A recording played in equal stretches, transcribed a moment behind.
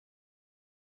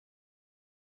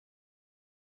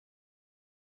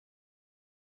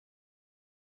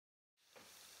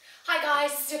Hi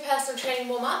guys, this is your personal training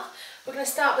warm-up. We're going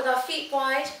to start with our feet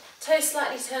wide, toes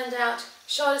slightly turned out,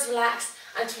 shoulders relaxed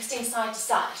and twisting side to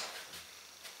side.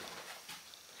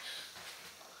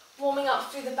 Warming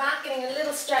up through the back, getting a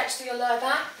little stretch through your lower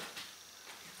back.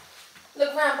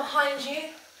 Look round behind you,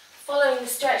 following the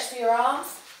stretch through your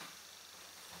arms.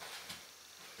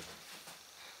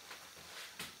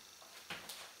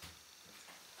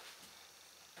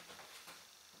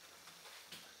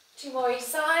 Two more each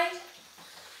side.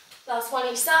 Last one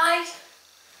each side.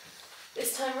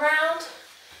 This time round,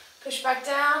 push back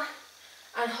down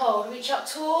and hold. Reach up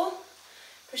tall,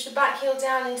 push the back heel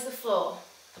down into the floor.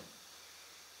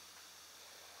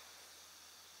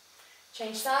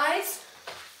 Change sides.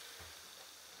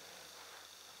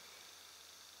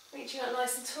 Reaching up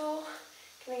nice and tall,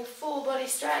 getting a full body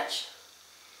stretch.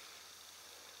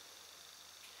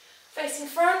 Facing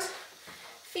front,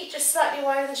 feet just slightly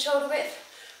wider than shoulder width.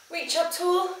 Reach up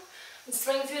tall and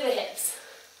swing through the hips.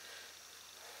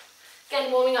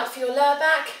 Again, warming up for your lower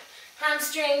back,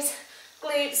 hamstrings,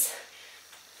 glutes,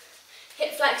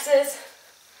 hip flexors,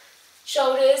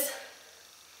 shoulders.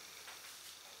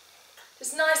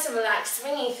 Just nice and relaxed,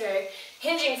 swinging through,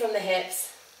 hinging from the hips.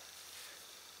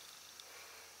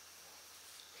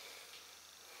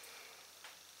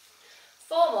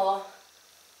 Four more.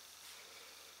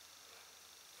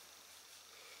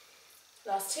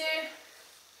 Last two.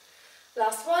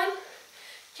 Last one.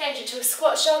 Change it to a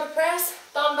squat shoulder press,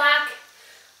 bum back,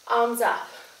 arms up.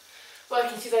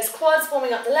 Working through those quads,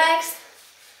 warming up the legs,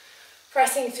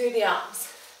 pressing through the arms.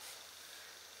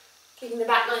 Keeping the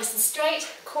back nice and straight,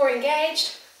 core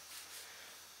engaged.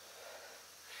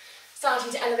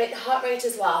 Starting to elevate the heart rate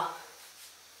as well.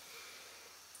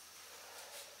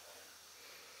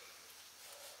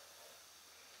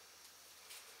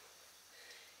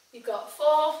 You've got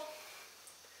 4,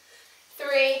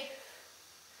 3,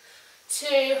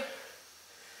 2,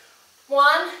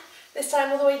 1. This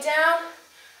time all the way down,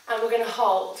 and we're going to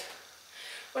hold.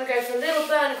 We're going to go for a little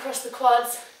burn across the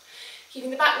quads,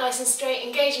 keeping the back nice and straight,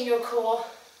 engaging your core.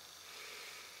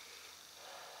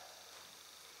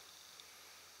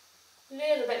 A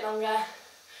little bit longer.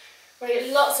 We're going to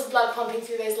get lots of blood pumping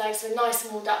through those legs, so nice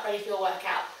and warmed up, ready for your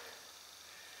workout.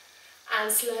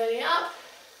 And slowly up.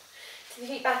 The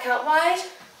feet back out wide,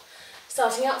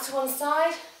 starting up to one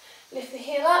side, lift the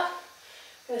heel up,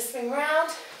 going to swing round,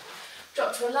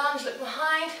 drop to a lunge, look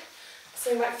behind,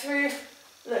 swing back through,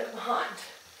 look behind.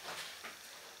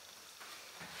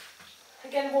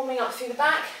 Again, warming up through the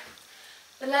back,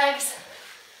 the legs,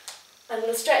 and a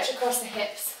little stretch across the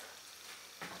hips.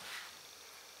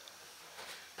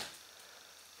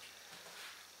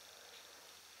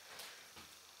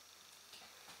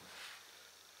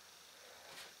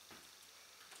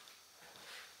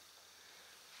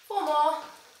 More.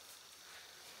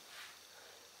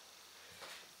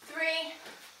 3,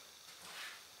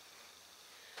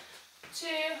 2,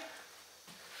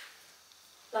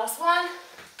 last one.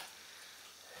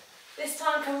 This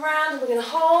time come round and we're going to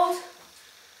hold.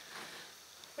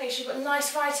 Make sure you've got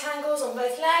nice right angles on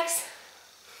both legs.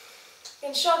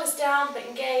 Again, shoulders down but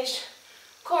engaged,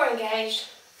 core engaged.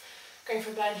 Going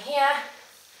for a burn here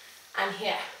and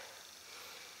here.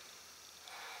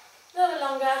 A little bit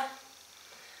longer.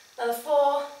 Another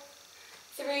 4,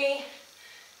 3,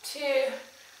 2,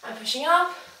 and pushing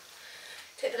up.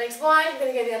 Take the legs wide, we're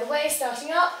going to go the other way,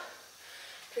 starting up.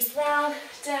 Twist round,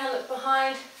 down, look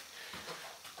behind,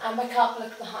 and back up,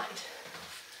 look behind.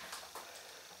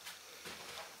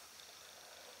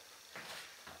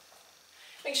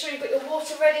 Make sure you've got your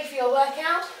water ready for your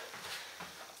workout.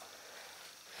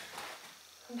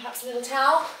 And perhaps a little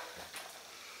towel.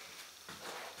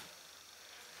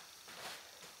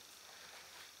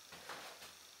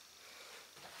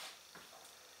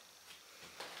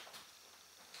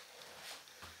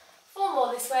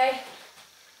 More this way.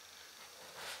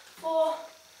 4,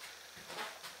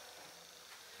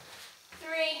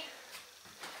 3,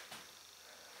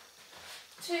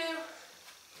 2,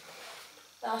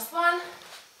 last one.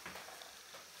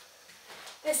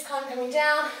 This time coming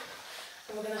down,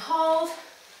 and we're going to hold.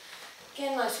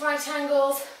 Again, nice right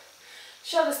angles,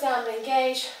 shoulders down but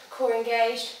engaged, core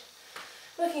engaged,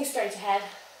 looking straight ahead.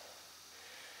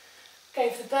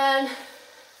 Going for the burn.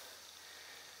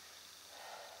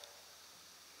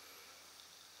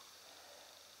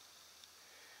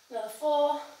 Another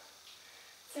 4,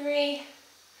 3,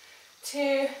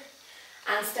 2,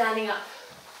 and standing up.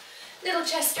 Little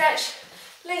chest stretch,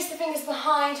 place the fingers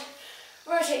behind,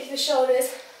 rotate through the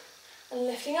shoulders, and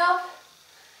lifting up.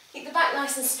 Keep the back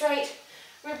nice and straight,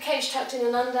 rib cage tucked in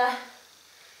and under.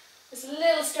 Just a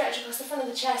little stretch across the front of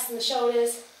the chest and the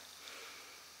shoulders.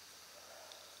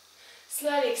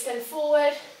 Slowly extend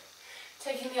forward,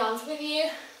 taking the arms with you.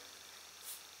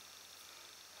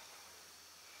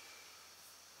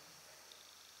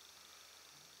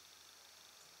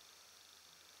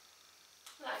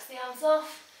 Relax the arms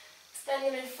off, extend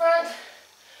them in front,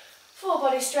 full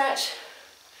body stretch.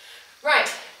 Right,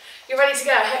 you're ready to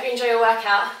go. I hope you enjoy your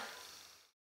workout.